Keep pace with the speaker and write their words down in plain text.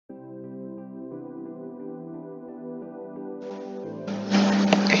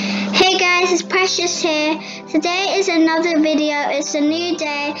guys, it's Precious here. Today is another video. It's a new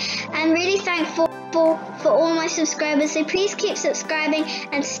day. I'm really thankful for all my subscribers, so please keep subscribing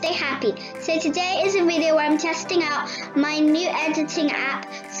and stay happy. So today is a video where I'm testing out my new editing app,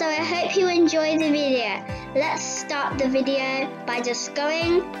 so I hope you enjoy the video. Let's start the video by just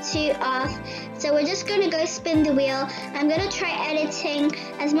going to off. So we're just going to go spin the wheel. I'm going to try editing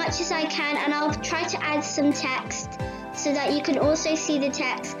as much as I can, and I'll try to add some text so that you can also see the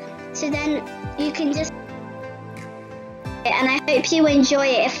text. So then you can just, and I hope you enjoy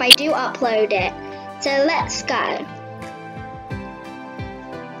it if I do upload it. So let's go.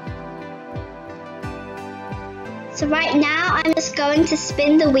 So right now I'm just going to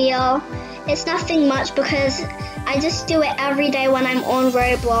spin the wheel. It's nothing much because I just do it every day when I'm on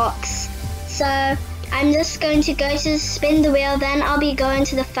Roblox. So I'm just going to go to spin the wheel, then I'll be going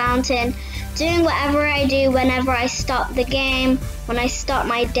to the fountain, doing whatever I do whenever I start the game, when I start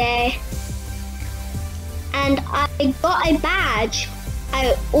my day. And I got a badge.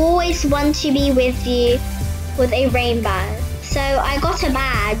 I always want to be with you with a rainbow. So I got a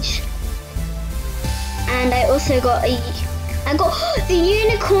badge. And I also got the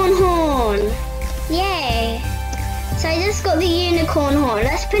unicorn horn. Yay. So I just got the unicorn horn.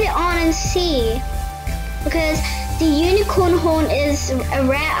 Let's put it on and see. Because the unicorn horn is a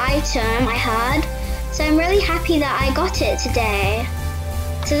rare item, I heard. So I'm really happy that I got it today.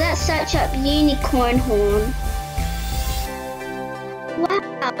 So let's search up unicorn horn.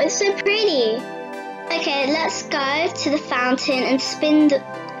 Wow, it's so pretty. Okay, let's go to the fountain and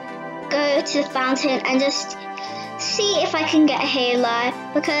go to the fountain and just see if I can get a halo,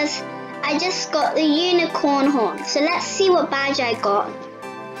 because I just got the unicorn horn. So let's see what badge I got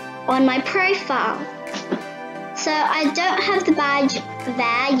on my profile. So I don't have the badge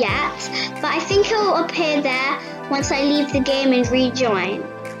there yet, but I think it will appear there once I leave the game and rejoin.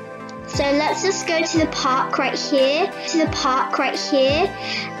 So let's just go to the park right here,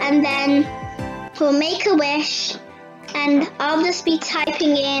 and then we'll make a wish, and I'll just be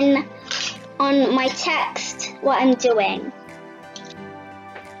typing in on my text what I'm doing.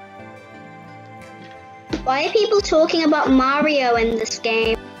 Why are people talking about Mario in this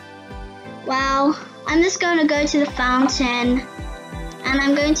game? Well, I'm just going to go to the fountain and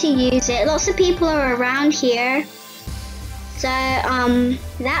I'm going to use it. Lots of people are around here. So,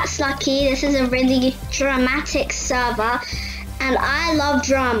 that's lucky. This is a really dramatic server and I love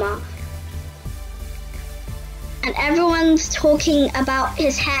drama. And everyone's talking about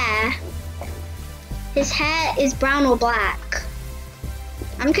his hair. His hair is brown or black.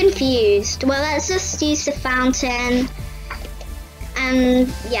 I'm confused. Well, let's just use the fountain.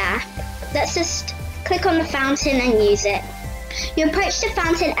 And yeah, let's just click on the fountain and use it. You approach the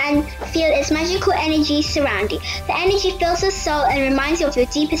fountain and feel its magical energy surround you. The energy fills your soul and reminds you of your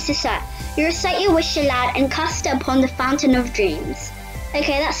deepest desire. You recite your wish aloud and cast it upon the fountain of dreams.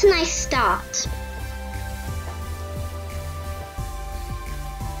 Okay, that's a nice start.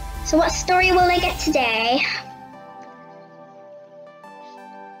 So what story will I get today?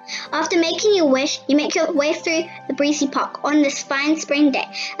 After making your wish, you make your way through the breezy park on this fine spring day.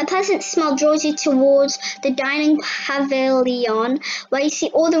 A pleasant smell draws you towards the dining pavilion, where you see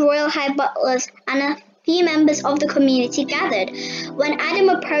all the royal high butlers and a few members of the community gathered. When Adam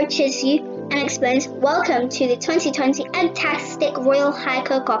approaches you and explains, "Welcome to the 2020 Fantastic Royal High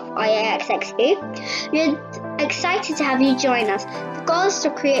Cook-Off IAXXU. We're excited to have you join us. The goal is to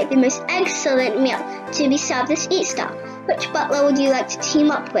create the most excellent meal to be served this Easter. Which butler would you like to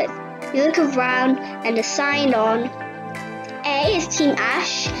team up with?" You look around and decide on A is Team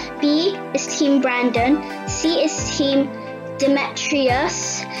Ash, B is Team Brandon, C is Team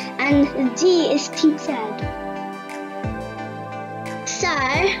Demetrius, and D is Team Zed. So,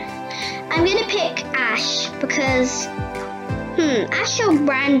 I'm gonna pick Ash because, Ash or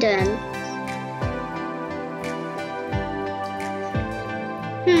Brandon?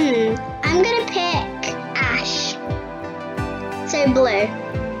 I'm gonna pick Ash. So blue.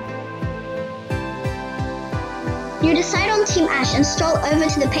 You decide on Team Ash and stroll over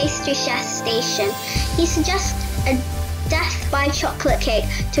to the pastry chef's station. He suggests a death by chocolate cake,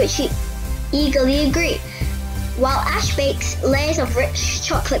 to which you eagerly agree. While Ash bakes layers of rich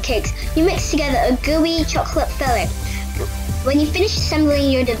chocolate cakes, you mix together a gooey chocolate filling. When you finish assembling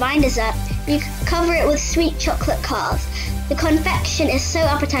your divine dessert, you cover it with sweet chocolate cars. The confection is so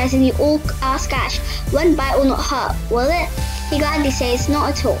appetizing you all ask Ash, "One bite will not hurt, will it?" He gladly says, "Not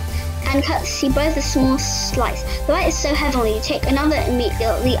at all," and cuts you both a small slice. The bite is so heavenly, you take another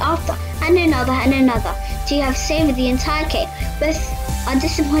immediately after, and another and another, till you have savored the entire cake. Both are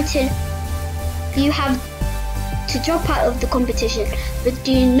disappointed you have to drop out of the competition, but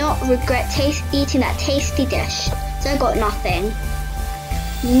do not regret eating that tasty dish. So I got nothing.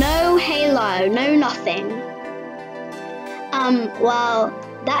 No halo, no nothing. Well,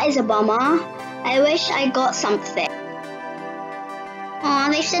 that is a bummer. I wish I got something. Aw,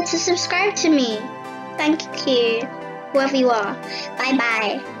 they said to subscribe to me. Thank you, whoever you are. Bye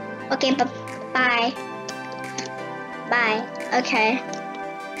bye. Okay, bye. Bye. Okay.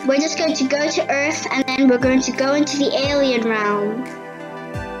 We're just going to go to Earth and then we're going to go into the alien realm.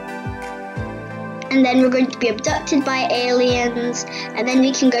 And then we're going to be abducted by aliens and then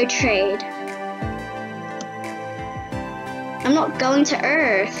we can go trade. I'm not going to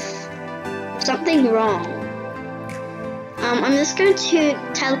Earth. Something wrong. I'm just going to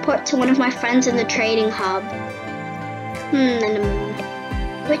teleport to one of my friends in the trading hub.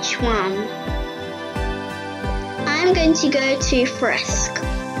 Which one? I'm going to go to Frisk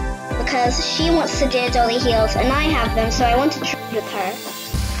because she wants the Dear Dolly heels and I have them, so I want to trade with her.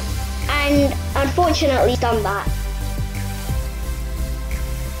 And unfortunately done that.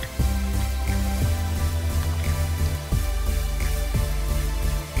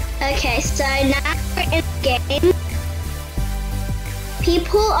 Okay, so now we're in the game.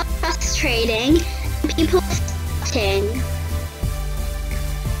 People are just trading, and people are fighting.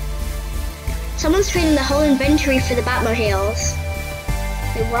 Someone's trading the whole inventory for the Batmobiles.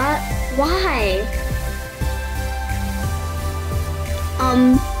 Wait, what? Why?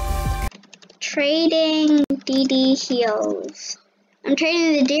 Trading DD heels. I'm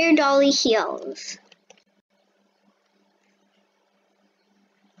trading the Dear Dolly heels.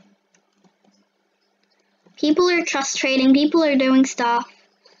 People are trust trading, people are doing stuff.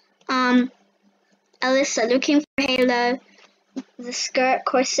 Alyssa looking for Halo, the skirt,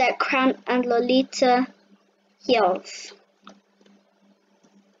 corset, crown, and Lolita heels.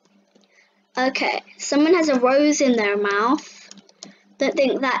 Okay, someone has a rose in their mouth. Don't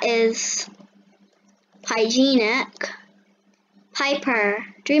think that is hygienic. Piper,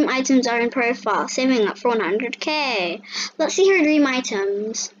 dream items are in profile, saving up for 100k. Let's see her dream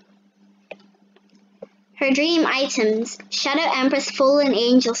items. Her dream items: Shadow Empress Fallen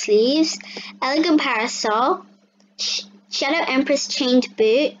Angel sleeves, elegant parasol, Shadow Empress chained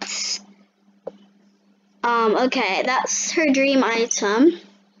boots. Okay, that's her dream item.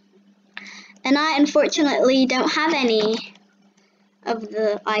 And I unfortunately don't have any of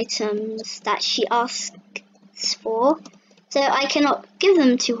the items that she asks for, so I cannot give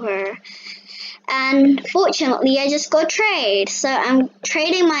them to her. And fortunately, I just got trade, so I'm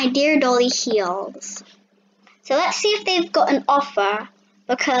trading my Dear Dolly heels. So let's see if they've got an offer,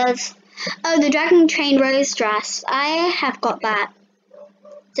 because, oh, the Dragon Train Rose dress, I have got that.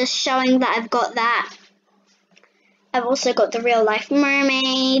 Just showing that I've got that. I've also got the real life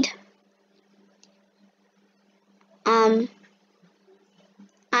mermaid.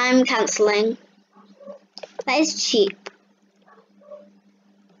 I'm cancelling. That is cheap.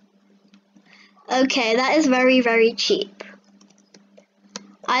 Okay, that is very, very cheap.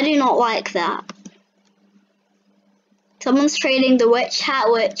 I do not like that. Someone's trading the witch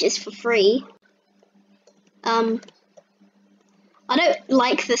hat, which is for free. I don't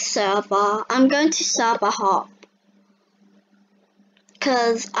like this server. I'm going to server hop,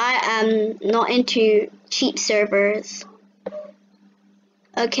 because I am not into cheap servers.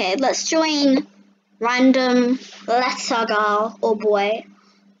 Okay, let's join random letter girl or boy,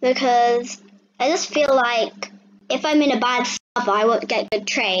 because I just feel like if I'm in a bad server, I won't get good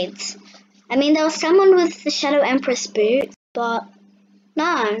trades. I mean, there was someone with the Shadow Empress boots, but no,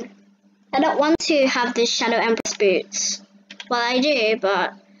 I don't want to have the Shadow Empress boots. Well, I do,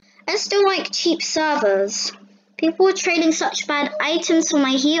 but I just don't like cheap servers. People are trading such bad items for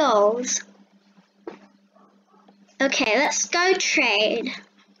my heels. Okay, let's go trade.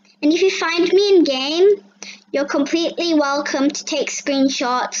 And if you find me in game, you're completely welcome to take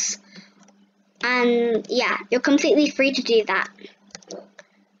screenshots. And yeah, you're completely free to do that.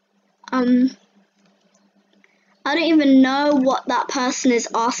 I don't even know what that person is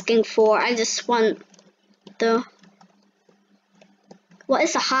asking for. I just want the... What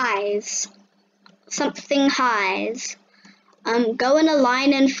is the highs? Something highs. Go in a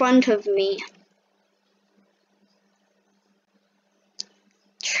line in front of me.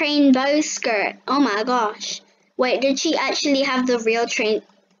 Train bow skirt. Oh my gosh. Wait, did she actually have the real train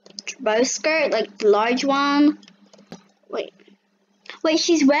bow skirt? Like the large one? Wait,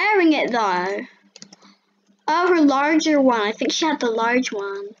 she's wearing it though. Oh, her larger one. I think she had the large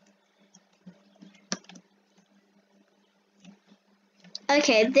one.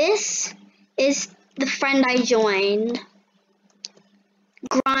 Okay, this is the friend I joined.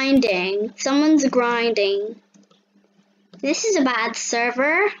 Grinding. Someone's grinding. This is a bad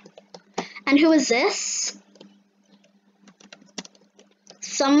server. And who is this?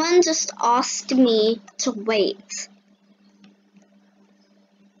 Someone just asked me to wait.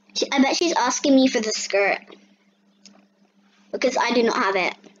 I bet she's asking me for the skirt. Because I do not have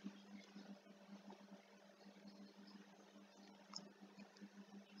it.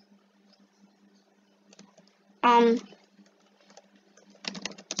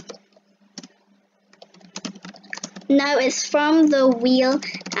 No, it's from the wheel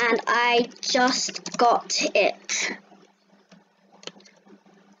and I just got it.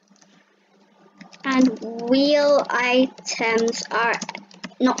 And wheel items are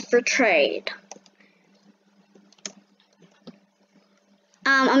not for trade.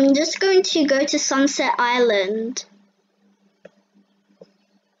 I'm just going to go to Sunset Island.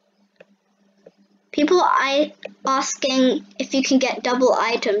 People are asking if you can get double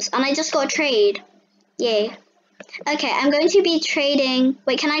items, and I just got a trade. Yay. Okay, I'm going to be trading.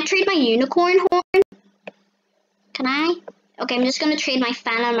 Wait, can I trade my unicorn horn? Can I? Okay, I'm just going to trade my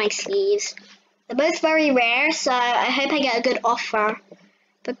fan and my sleeves. They're both very rare, so I hope I get a good offer.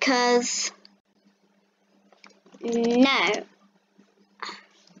 Because no,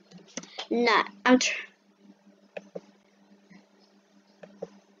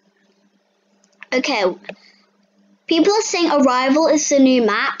 okay. People are saying Arrival is the new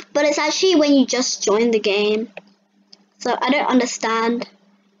map, but it's actually when you just join the game. So I don't understand.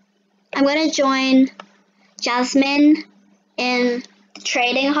 I'm gonna join Jasmine in the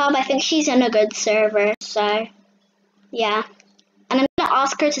trading hub. I think she's in a good server, so yeah. And I'm gonna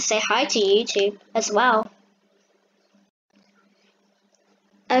ask her to say hi to YouTube as well.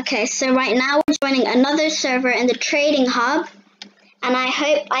 Okay, so right now we're joining another server in the trading hub, and I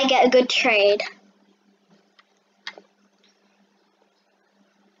hope I get a good trade.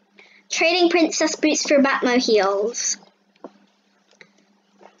 Trading princess boots for Batmo heels.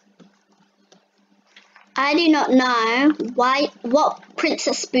 I do not know what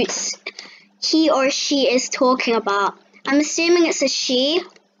princess boots he or she is talking about. I'm assuming it's a she.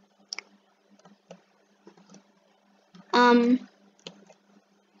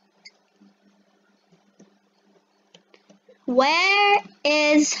 Where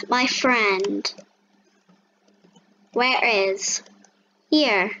is my friend? Where is?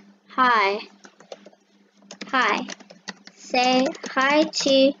 Here. Hi. Hi. Say hi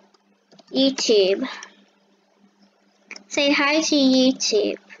to YouTube. Say hi to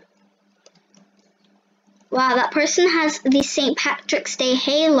YouTube. Wow, that person has the St. Patrick's Day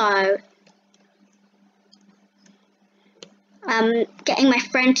halo. I'm getting my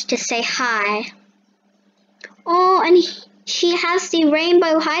friend to say hi. Oh, and she has the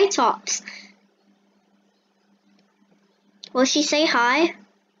rainbow high tops. Will she say hi?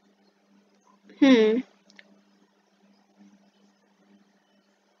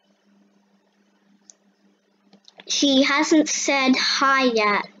 She hasn't said hi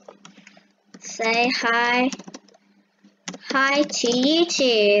yet. Say hi. Hi to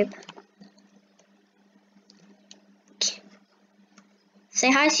YouTube.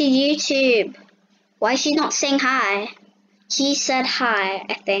 Say hi to YouTube. Why is she not saying hi? She said hi,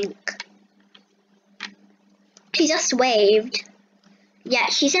 I think. She just waved. Yeah,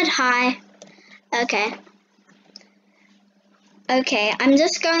 she said hi. Okay. Okay, I'm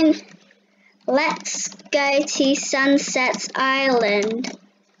just going... Let's go to Sunset Island.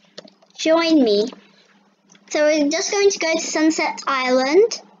 Join me. So we're just going to go to Sunset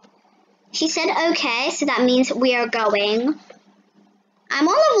Island. She said okay, so that means we are going. I'm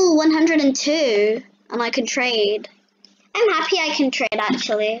on level 102 and I can trade. I'm happy I can trade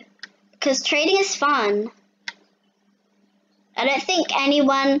actually, because trading is fun. I don't think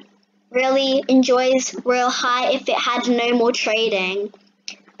anyone really enjoys Royal High if it had no more trading.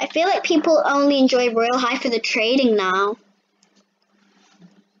 I feel like people only enjoy Royal High for the trading now.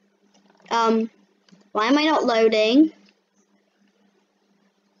 Why am I not loading?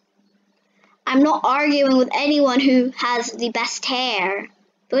 I'm not arguing with anyone who has the best hair,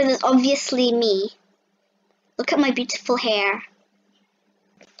 because it's obviously me. Look at my beautiful hair.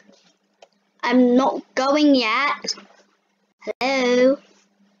 I'm not going yet. Hello?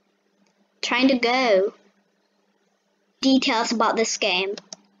 Trying to go. Details about this game.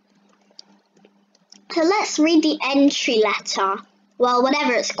 So let's read the entry letter. Well,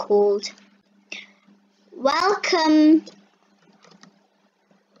 whatever it's called. Welcome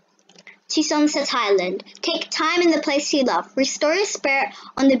to Sunset Island. Take time in the place you love. Restore your spirit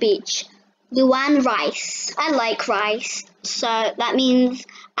on the beach. Luann Rice. I like Rice, so that means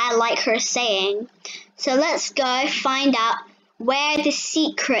I like her saying. So let's go find out where the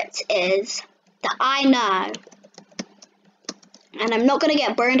secret is that I know. And I'm not going to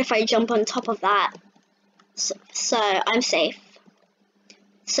get burned if I jump on top of that. So I'm safe.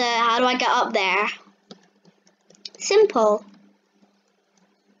 So how do I get up there? Simple.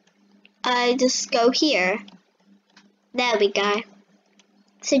 I just go here. There we go.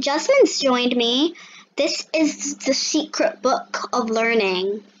 So Jasmine's joined me. This is the secret book of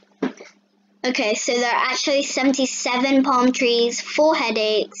learning. Okay, so there are actually 77 palm trees, 4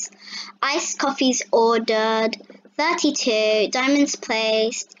 headaches, iced coffees ordered, 32, diamonds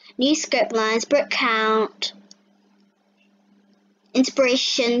placed, new script lines, book count,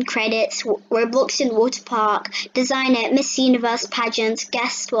 inspiration credits, Roblox in water park, design it, Miss Universe pageants,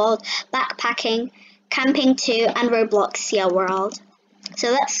 guest world, backpacking, camping 2, and Roblox Sea World. So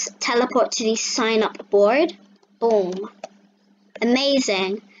let's teleport to the sign up board. Boom.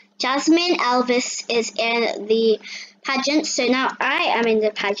 Amazing. Jasmine Elvis is in the pageant, so now I am in the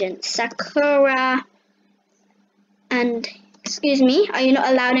pageant. Sakura, and excuse me, are you not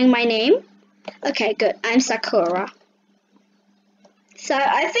allowing my name? Okay, good, I'm Sakura. So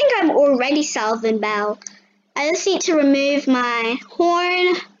I think I'm already Salvin Bell. I just need to remove my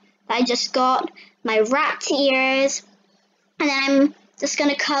horn that I just got, my rat ears, and then I'm just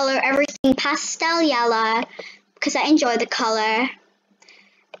gonna color everything pastel yellow because I enjoy the color.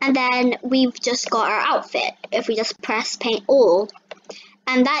 And then we've just got our outfit if we just press paint all.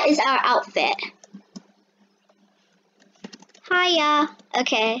 And that is our outfit. Hiya.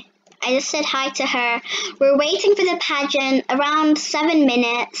 Okay, I just said hi to her. We're waiting for the pageant around 7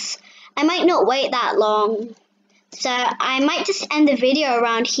 minutes. I might not wait that long. So I might just end the video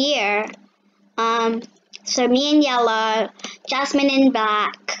around here. So me in yellow, Jasmine in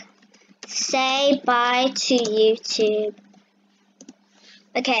black. Say bye to YouTube.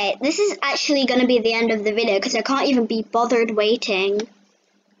 Okay, this is actually going to be the end of the video because I can't even be bothered waiting.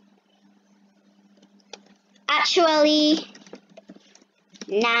 Actually,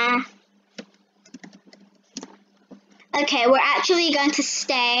 nah. Okay, we're actually going to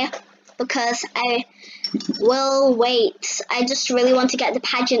stay because I will wait. I just really want to get the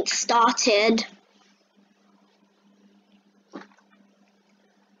pageant started.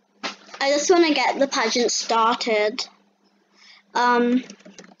 I just want to get the pageant started.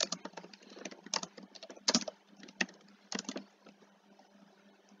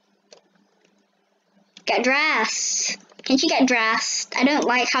 Get dressed. Can she get dressed? I don't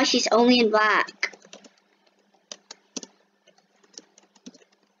like how she's only in black.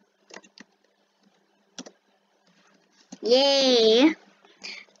 Yay.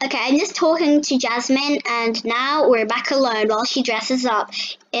 Okay, I'm just talking to Jasmine and now we're back alone while she dresses up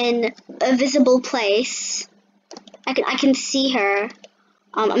in a visible place. I can see her.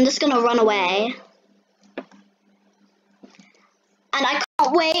 I'm just gonna run away. And I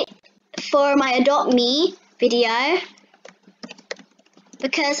can't wait for my Adopt Me video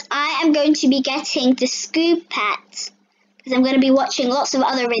because I am going to be getting the Scoob Pet because I'm going to be watching lots of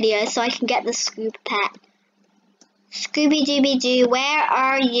other videos so I can get the Scoob Pet. Scooby Dooby Doo, where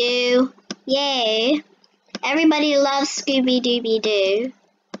are you? Yay! Everybody loves Scooby Dooby Doo.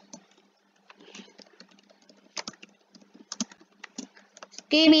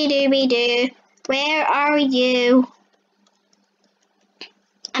 Scooby Dooby Doo, where are you?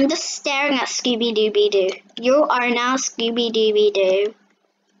 I'm just staring at Scooby Dooby Doo. You are now Scooby Dooby Doo.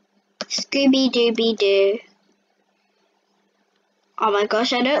 Scooby Dooby Doo. Oh my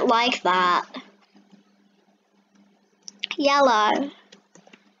gosh, I don't like that. Yellow.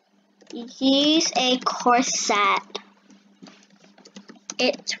 Use a corset.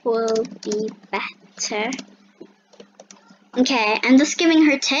 It will be better. Okay, I'm just giving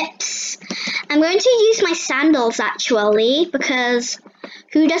her tips. I'm going to use my sandals actually because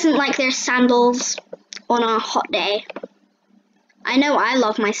who doesn't like their sandals on a hot day? I know I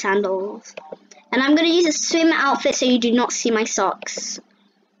love my sandals. And I'm going to use a swim outfit so you do not see my socks.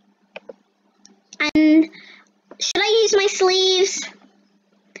 And should I use my sleeves?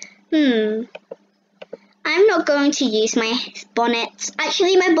 I'm not going to use my bonnet.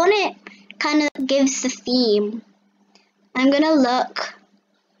 Actually, my bonnet kind of gives the theme. I'm going to look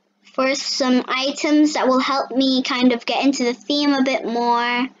for some items that will help me kind of get into the theme a bit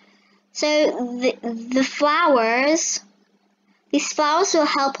more. So the flowers, these flowers will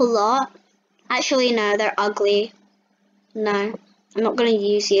help a lot. Actually, no, they're ugly. No, I'm not going to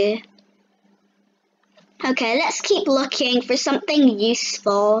use you. Okay, let's keep looking for something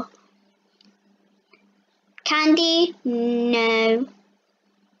useful. Candy? No.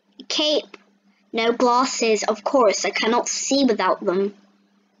 Cape? No. Glasses? Of course, I cannot see without them.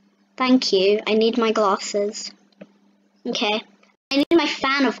 Thank you, I need my glasses. Okay, I need my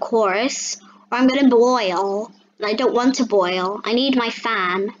fan, of course, or I'm gonna boil. And I don't want to boil. I need my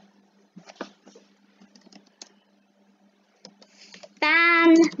fan.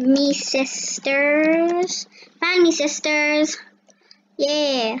 Fan me, sisters. Fan me, sisters.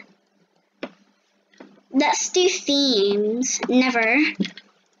 Yeah. Let's do themes. Never.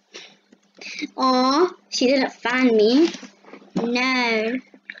 Aw, she didn't fan me. No.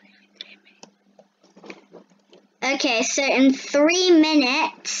 Okay, so in 3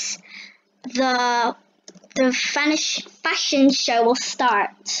 minutes, the fashion show will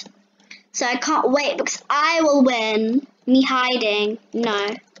start. So I can't wait because I will win. Me hiding. No,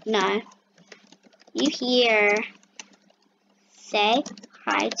 no. You here. Say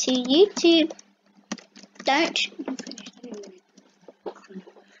hi to YouTube. Don't.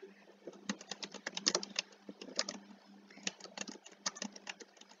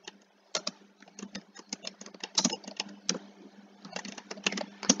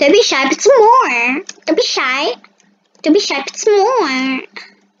 Don't be shy, put some more. Don't be shy. Don't be shy, put some more.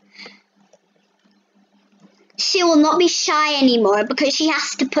 She will not be shy anymore because she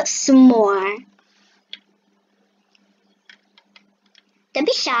has to put some more. Don't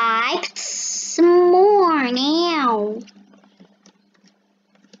be shy, put some more now.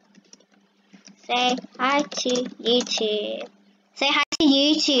 Say hi to YouTube. Say hi to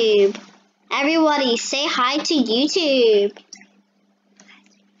YouTube. Everybody, say hi to YouTube.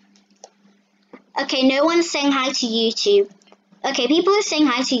 Okay, no one's saying hi to YouTube. Okay, people are saying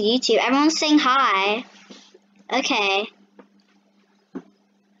hi to YouTube. Everyone's saying hi. Okay.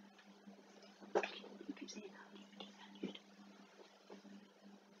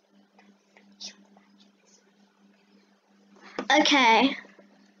 Okay.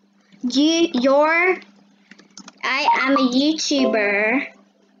 I am a YouTuber.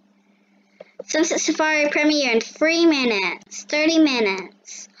 Sunset Safari premiere in 3 minutes, 30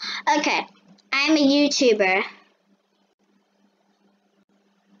 minutes. Okay, I'm a YouTuber.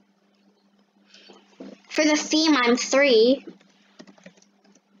 For the theme, I'm 3.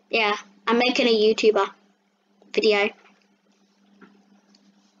 Yeah, I'm making a YouTuber video.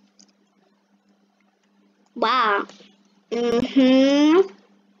 Wow.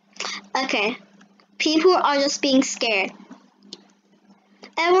 Okay, people are just being scared.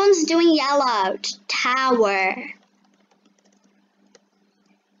 Everyone's doing yellow. Tower.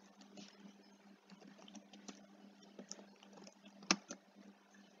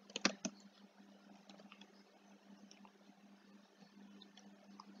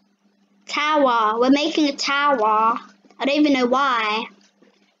 Tower. We're making a tower. I don't even know why.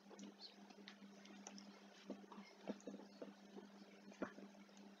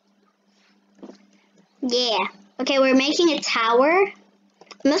 Yeah. Okay, we're making a tower.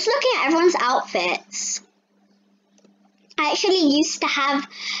 I'm just looking at everyone's outfits. I actually used to have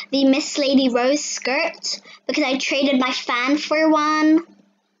the Miss Lady Rose skirt because I traded my fan for one.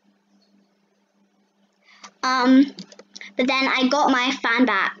 But then I got my fan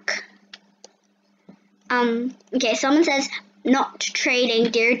back. Okay, someone says not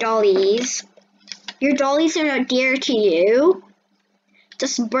trading, dear dollies. Your dollies are not dear to you.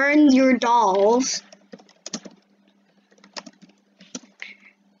 Just burn your dolls.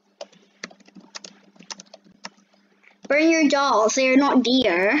 Burn your dolls, they are not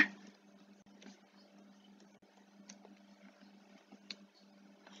dear.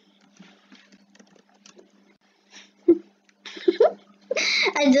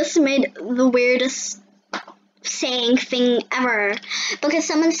 I just made the weirdest saying thing ever because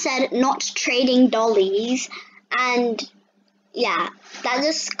someone said not trading dollies, and yeah, that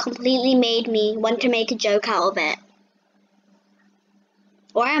just completely made me want to make a joke out of it.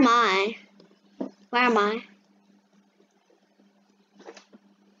 Where am I? Where am I?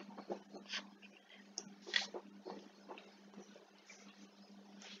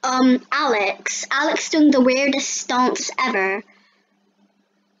 Alex doing the weirdest stance ever.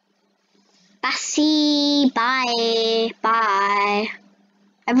 Bassie, bye.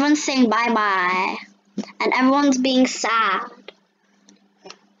 Everyone's saying bye. And everyone's being sad.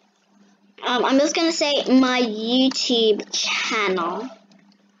 I'm just gonna say my YouTube channel.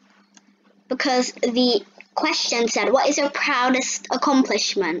 Because the question said, what is your proudest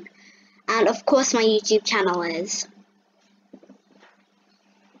accomplishment? And of course my YouTube channel is.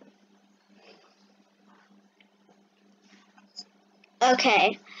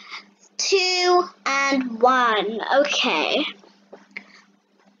 Okay. 2 and 1. Okay.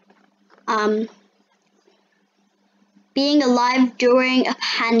 Being alive during a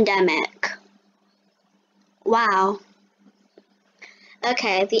pandemic. Wow.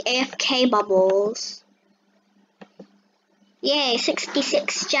 Okay, the AFK bubbles. Yay,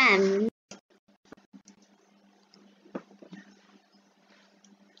 66 gems.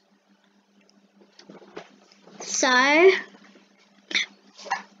 So,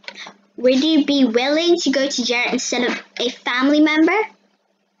 would you be willing to go to jail instead of a family member?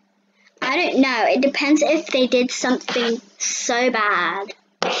 I don't know. It depends if they did something so bad.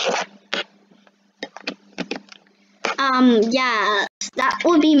 Yeah, that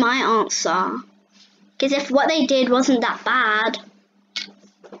would be my answer. Because if what they did wasn't that bad,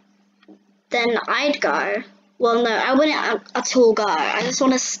 then I'd go. Well, no, I wouldn't at all go. I just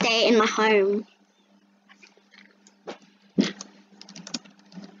want to stay in my home.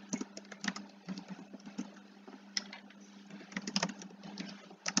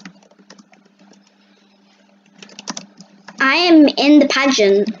 I am in the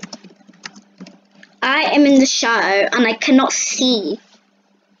pageant. I am in the show and I cannot see.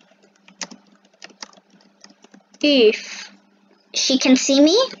 Oof. She can see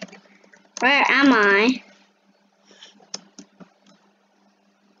me? Where am I?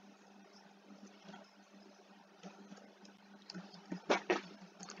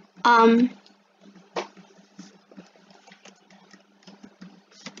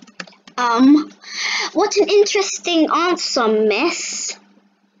 What an interesting answer, miss.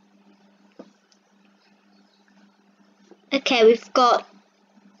 Okay, we've got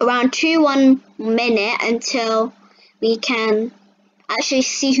around 1 minute until we can actually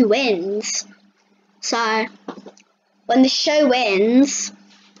see who wins. So, when the show wins,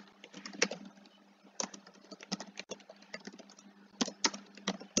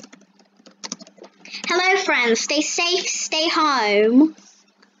 hello friends, stay safe, stay home.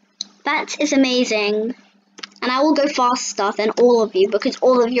 That is amazing. And I will go faster than all of you because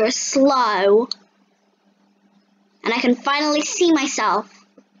all of you are slow. And I can finally see myself.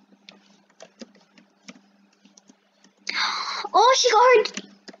 Oh,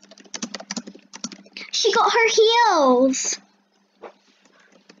 she got her heels.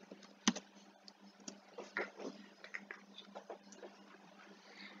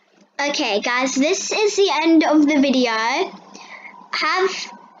 Okay, guys, this is the end of the video.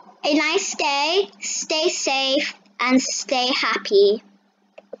 Have a nice day, stay safe, and stay happy.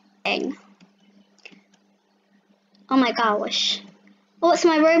 Oh my gosh. Oh, it's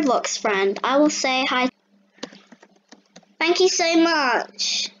my Roblox friend. I will say hi. Thank you so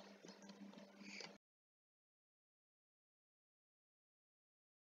much.